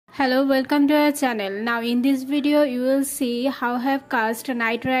Hello, welcome to our channel. Now in this video you will see how have cast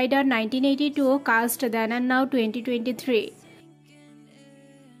Knight Rider 1982 cast then and now 2023.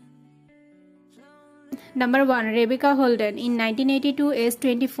 Number 1. Rebecca Holden in 1982 age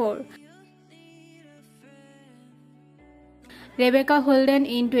 24. Rebecca Holden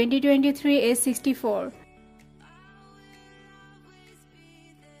in 2023 age 64.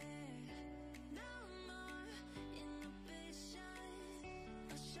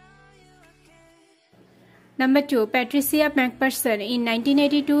 Number 2. Patricia McPherson in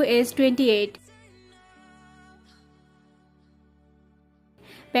 1982 age 28.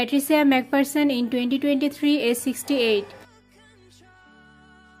 Patricia McPherson in 2023 age 68.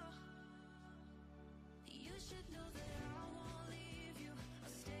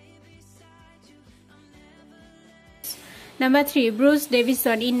 Number 3. Bruce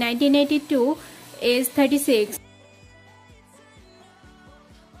Davison in 1982 age 36.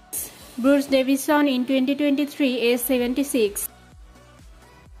 Bruce Davison in 2023 age 76.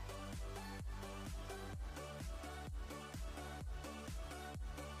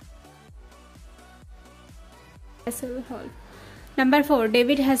 Hasselhoff. Number 4.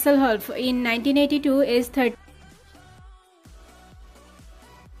 David Hasselhoff in 1982 age 30.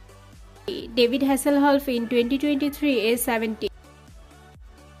 David Hasselhoff in 2023 age 70.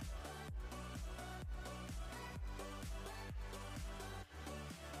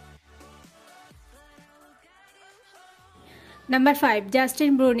 Number 5.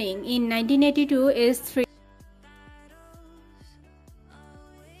 Justin Bruening in 1982 age 3.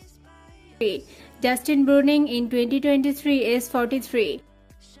 Justin Bruening in 2023 age 43.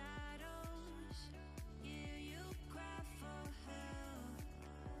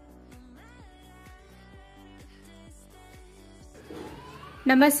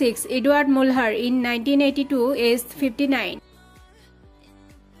 Number 6. Edward Mulhare in 1982 age 59.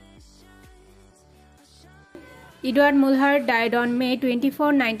 Edward Mulhare died on May 24,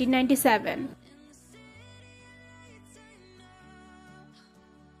 1997.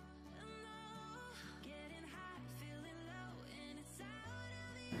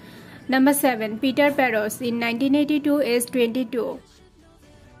 Number 7. Peter Parros in 1982 age 22.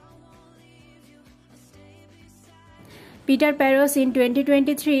 Peter Parros in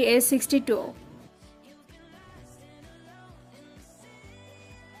 2023 age 62.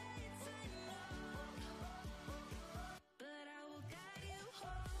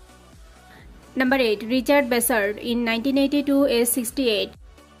 Number 8. Richard Basehart in 1982 age 68.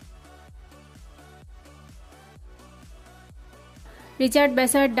 Richard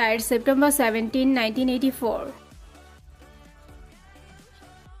Basehart died September 17, 1984.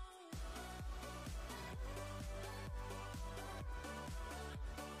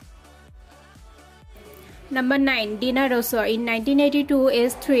 Number 9. Deanna Russo in 1982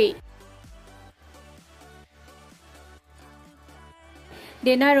 age 3.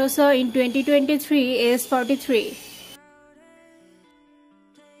 Deanna Russo in 2023 age 43.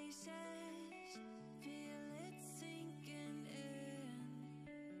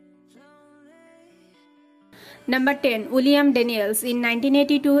 Number 10. William Daniels in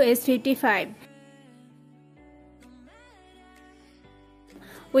 1982 age 55.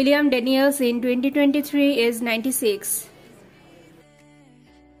 William Daniels in 2023 age 96.